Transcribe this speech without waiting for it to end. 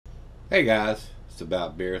Hey guys, it's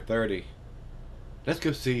about beer 30. Let's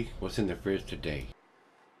go see what's in the fridge today.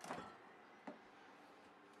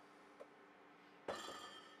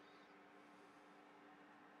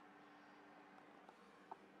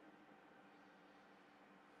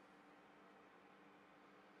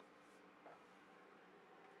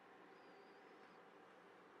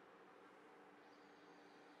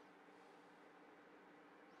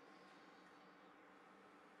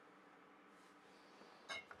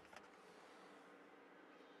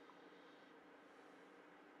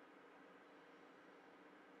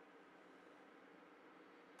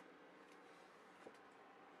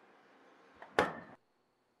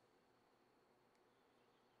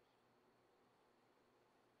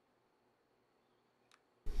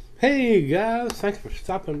 Hey guys, thanks for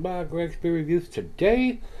stopping by Gregsbeerreviews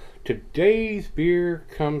today. Today's beer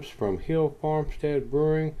comes from Farmstead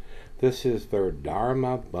Brewing. This is their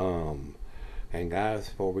Dharma Bum. And guys,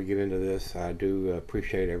 before we get into this, I do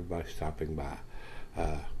appreciate everybody stopping by.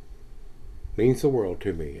 Means the world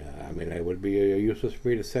to me. I mean, it would be useless for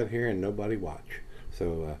me to sit here and nobody watch.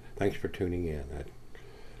 So thanks for tuning in.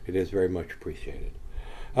 It is very much appreciated.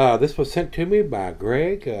 This was sent to me by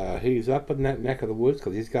Greg. He's up in that neck of the woods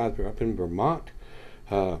because these guys are up in Vermont.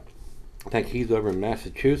 I think he's over in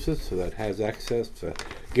Massachusetts, so that has access to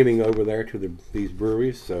getting over there to these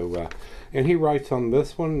breweries. So, and he writes on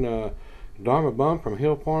this one, Dharma Bum from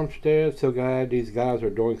Hill Farmstead. So glad these guys are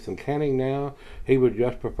doing some canning now. He would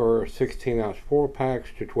just prefer 16-ounce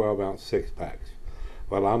 4-packs to 12-ounce 6-packs.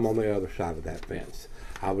 Well, I'm on the other side of that fence.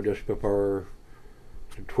 I would just prefer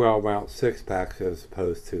 12-ounce 6-packs as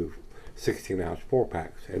opposed to 16-ounce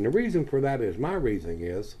 4-packs. And the reason for that is, my reasoning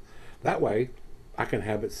is, that way I can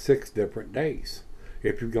have it 6 different days.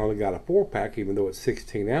 If you've only got a 4-pack, even though it's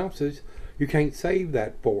 16 ounces, you can't save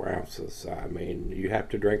that 4 ounces. I mean, you have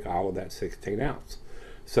to drink all of that 16 ounce.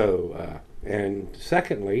 So, and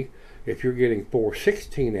secondly, if you're getting 4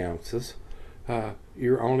 16 ounces,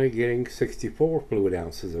 you're only getting 64 fluid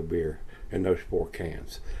ounces of beer in those 4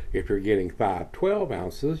 cans. If you're getting 5 12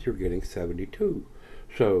 ounces, you're getting 72.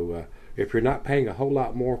 So if you're not paying a whole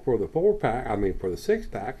lot more for the 4-pack, I mean for the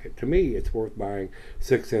 6-pack, to me it's worth buying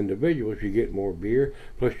 6 individuals. You get more beer,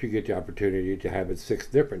 plus you get the opportunity to have it 6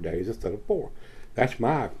 different days instead of 4. That's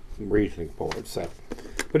my reasoning for it. So,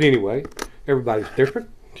 but anyway, everybody's different,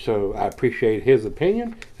 so I appreciate his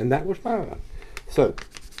opinion, and that was mine. So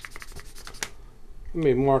let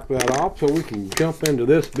me mark that off so we can jump into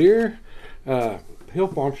this beer. Hill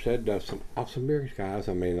Farmstead does some awesome beers, guys.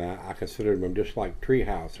 I mean, I consider them just like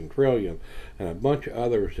Treehouse and Trillium and a bunch of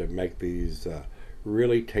others that make these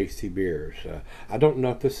really tasty beers. I don't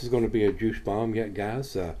know if this is going to be a juice bomb yet,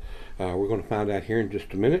 guys. We're going to find out here in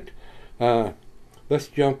just a minute. Let's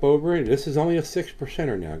jump over it. This is only a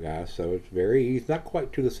 6%er now, guys, so it's very easy. Not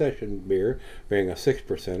quite to the session beer, being a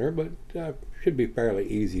 6%er, but should be fairly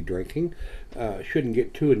easy drinking. Shouldn't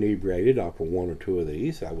get too inebriated off of 1 or 2 of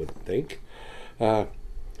these, I would think. And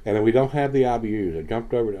then we don't have the IBUs. I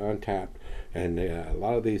jumped over to Untappd, and a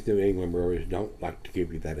lot of these New England breweries don't like to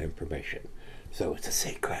give you that information. So it's a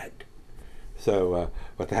secret. So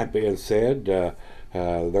with that being said,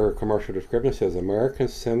 their commercial description says American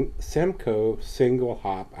Simcoe Single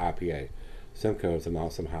Hop IPA. Simcoe is an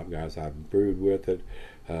awesome hop, guys. I've brewed with it.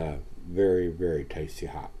 Very, very tasty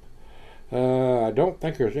hop. I don't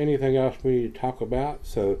think there's anything else we need to talk about.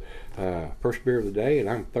 So first beer of the day, and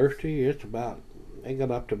I'm thirsty. It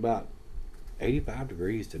got up to about 85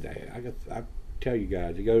 degrees today. I tell you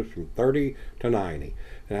guys, it goes from 30 to 90,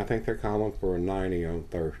 and I think they're calling for a 90 on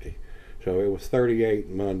Thursday. So it was 38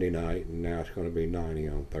 Monday night, and now it's going to be 90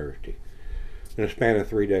 on Thursday. In a span of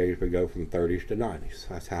 3 days, we go from 30s to 90s.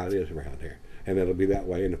 That's how it is around here. And it'll be that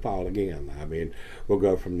way in the fall again. I mean, we'll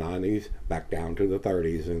go from 90s back down to the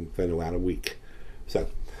 30s in about a week. So,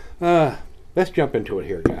 let's jump into it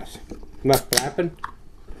here, guys. Enough flapping.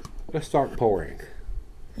 Let's start pouring.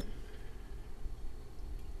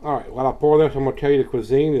 Alright, while I pour this, I'm going to tell you the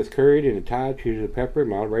cuisine is curried in Thai cheeses and pepper,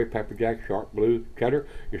 Monterey, pepper jack, sharp blue, cheddar,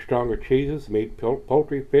 your stronger cheeses, meat,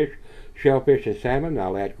 poultry, fish, shellfish, and salmon.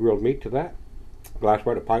 I'll add grilled meat to that.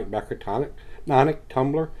 Glassware, a pint, becker, tonic,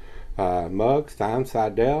 tumbler, mug, Stein,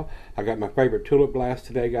 Seidel. I got my favorite tulip glass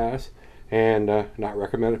today, guys, and not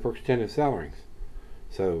recommended for extended cellarings.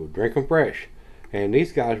 So drink them fresh. And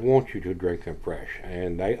these guys want you to drink them fresh,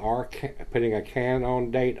 and they are putting a can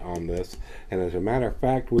on date on this. And as a matter of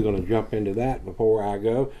fact, we're going to jump into that before I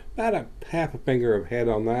go. About a half a finger of head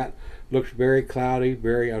on that. Looks very cloudy,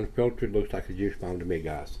 very unfiltered. Looks like a juice bomb to me,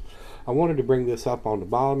 guys. I wanted to bring this up on the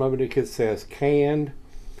bottom of it. It says canned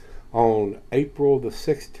on April the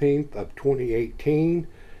 16th of 2018,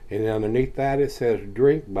 and underneath that it says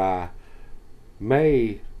drink by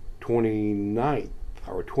May 29th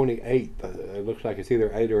or 28th. It looks like it's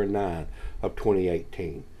either 8 or 9 of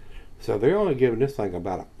 2018. So they're only giving this thing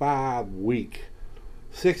about a 5-week,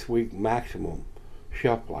 6-week maximum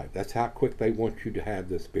shelf life. That's how quick they want you to have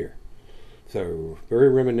this beer. So very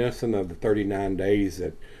reminiscent of the 39 days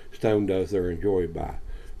that Stone does their Enjoy by.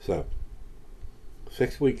 So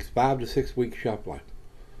 6 weeks, 5 to 6 week shelf life.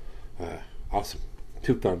 Awesome.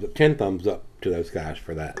 2 thumbs up, 10 thumbs up to those guys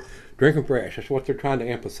for that. Drink them fresh. That's what they're trying to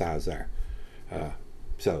emphasize there.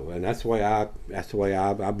 And that's the way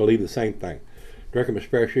I believe the same thing. Drink them as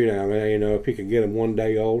fresh. I mean, you know, if you can get them 1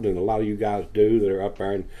 day old, and a lot of you guys do that are up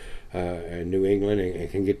there in New England and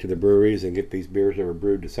can get to the breweries and get these beers that were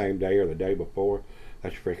brewed the same day or the day before,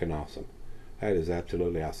 that's freaking awesome. That is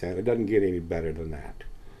absolutely outstanding. It doesn't get any better than that.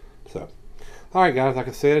 So, all right, guys. Like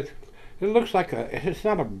I said, it looks like it's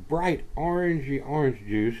not a bright orangey orange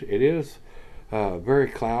juice. It is very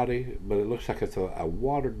cloudy, but it looks like it's a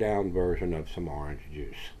watered down version of some orange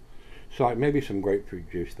juice. So like maybe some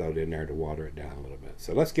grapefruit juice thrown in there to water it down a little bit.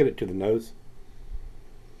 So let's get it to the nose.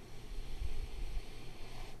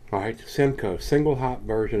 All right, Simcoe, single hop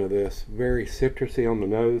version of this. Very citrusy on the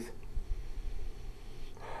nose.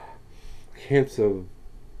 Hints of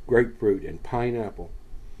grapefruit and pineapple.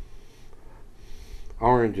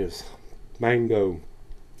 Oranges, mango,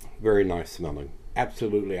 very nice smelling.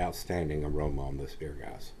 Absolutely outstanding aroma on this beer,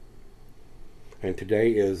 guys. And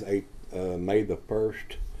today is May the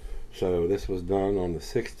 1st. So this was done on the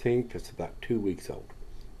 16th. It's about 2 weeks old.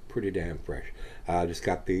 Pretty damn fresh. I just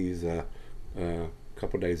got these a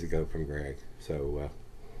couple days ago from Greg. So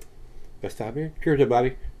let's dive in. Cheers,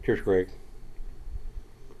 everybody. Cheers, Greg.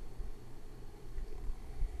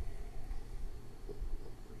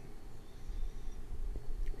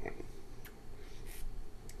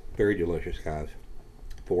 Very delicious, guys.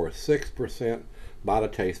 For a 6% by the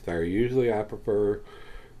taste there. Usually I prefer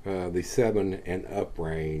the 7 and up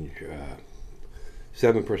range.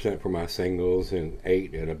 7% for my singles and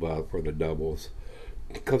 8 and above for the doubles,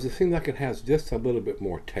 because it seems like it has just a little bit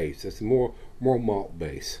more taste. It's more malt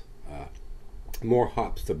base, more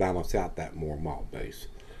hops to balance out that more malt base.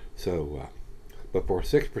 So, but for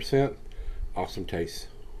 6%, awesome taste.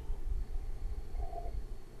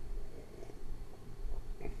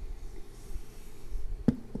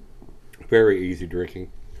 Very easy drinking.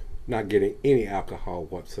 Not getting any alcohol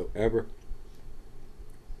whatsoever.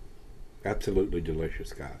 Absolutely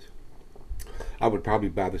delicious, guys. I would probably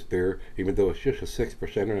buy this beer, even though it's just a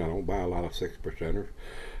 6%er, and I don't buy a lot of 6%ers.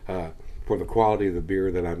 For the quality of the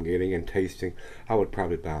beer that I'm getting and tasting, I would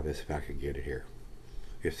probably buy this if I could get it here.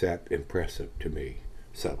 It's that impressive to me.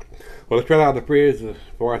 So, well, let's try it out of the fridge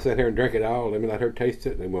before I sit here and drink it all. Let me let her taste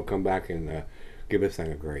it, and then we'll come back and give this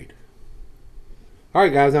thing a grade. All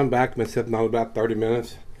right, guys, I'm back. Been sipping on about 30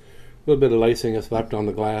 minutes. A little bit of lacing is left on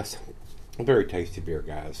the glass. A very tasty beer,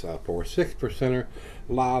 guys. For a 6%er,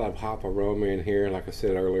 a lot of hop aroma in here. Like I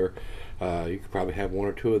said earlier, you could probably have 1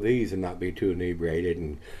 or 2 of these and not be too inebriated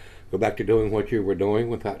and go back to doing what you were doing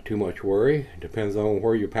without too much worry. It depends on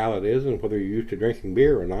where your palate is and whether you're used to drinking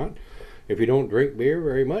beer or not. If you don't drink beer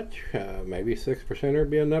very much, maybe 6%er would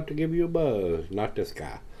be enough to give you a buzz. Not this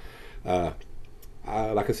guy.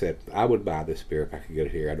 Like I said, I would buy this beer if I could get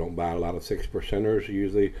it here. I don't buy a lot of 6%ers.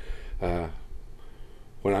 Usually,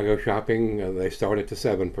 when I go shopping, they start at the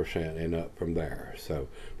 7% and up from there. So,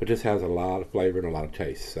 but this has a lot of flavor and a lot of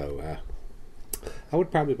taste. So, I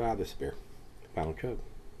would probably buy this beer. Final chug.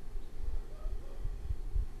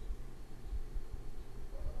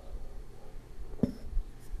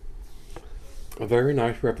 A very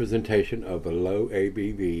nice representation of a low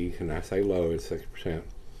ABV, and I say low, it's 6%.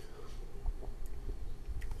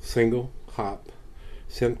 Single hop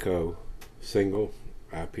Simcoe single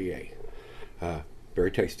IPA. Very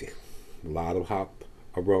tasty. A lot of hop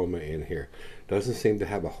aroma in here. Doesn't seem to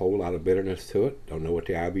have a whole lot of bitterness to it. Don't know what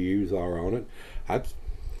the IBUs are on it.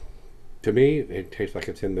 To me, it tastes like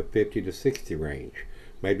it's in the 50 to 60 range.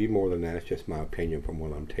 Maybe more than that. It's just my opinion from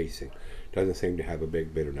what I'm tasting. Doesn't seem to have a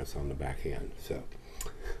big bitterness on the back end. So,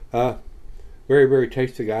 very, very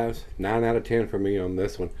tasty, guys. 9 out of 10 for me on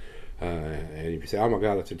this one. And if you say, oh my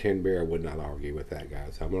God, it's a 10 beer, I would not argue with that,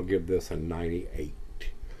 guys. I'm going to give this a 98.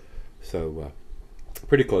 So,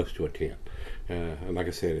 pretty close to a 10. And like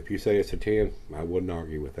I said, if you say it's a 10, I wouldn't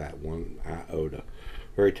argue with that one iota.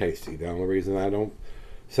 Very tasty. The only reason I don't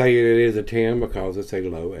say it is a 10 because it's a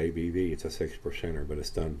low ABV. It's a 6%er, but it's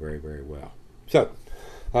done very, very well. So,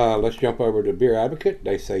 let's jump over to Beer Advocate.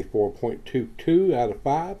 They say 4.22 out of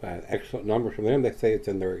 5. Excellent numbers from them. They say it's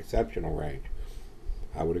in their exceptional range.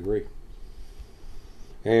 I would agree.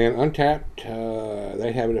 And Untapped,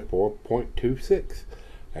 they have it at 4.26.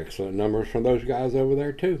 excellent numbers from those guys over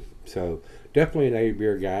there too. So definitely an A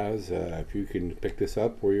beer, guys. If you can pick this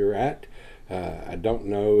up where you're at. I don't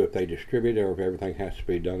know if they distribute it or if everything has to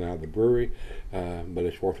be done out of the brewery, but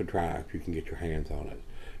it's worth a try if you can get your hands on it.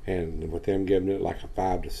 And with them giving it like a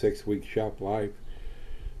 5 to 6 week shelf life,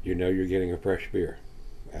 you know you're getting a fresh beer.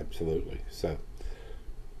 Absolutely. So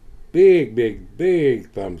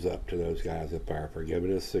big thumbs up to those guys up there for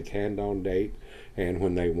giving us the canned on date and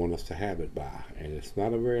when they want us to have it by. And it's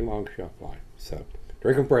not a very long shelf life. So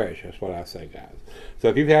drink them fresh. That's what I say, guys. So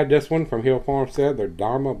if you've had this one from Hill Farmstead, their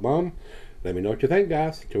Dharma Bum, let me know what you think,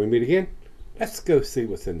 guys. Till we meet again, let's go see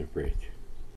what's in the fridge.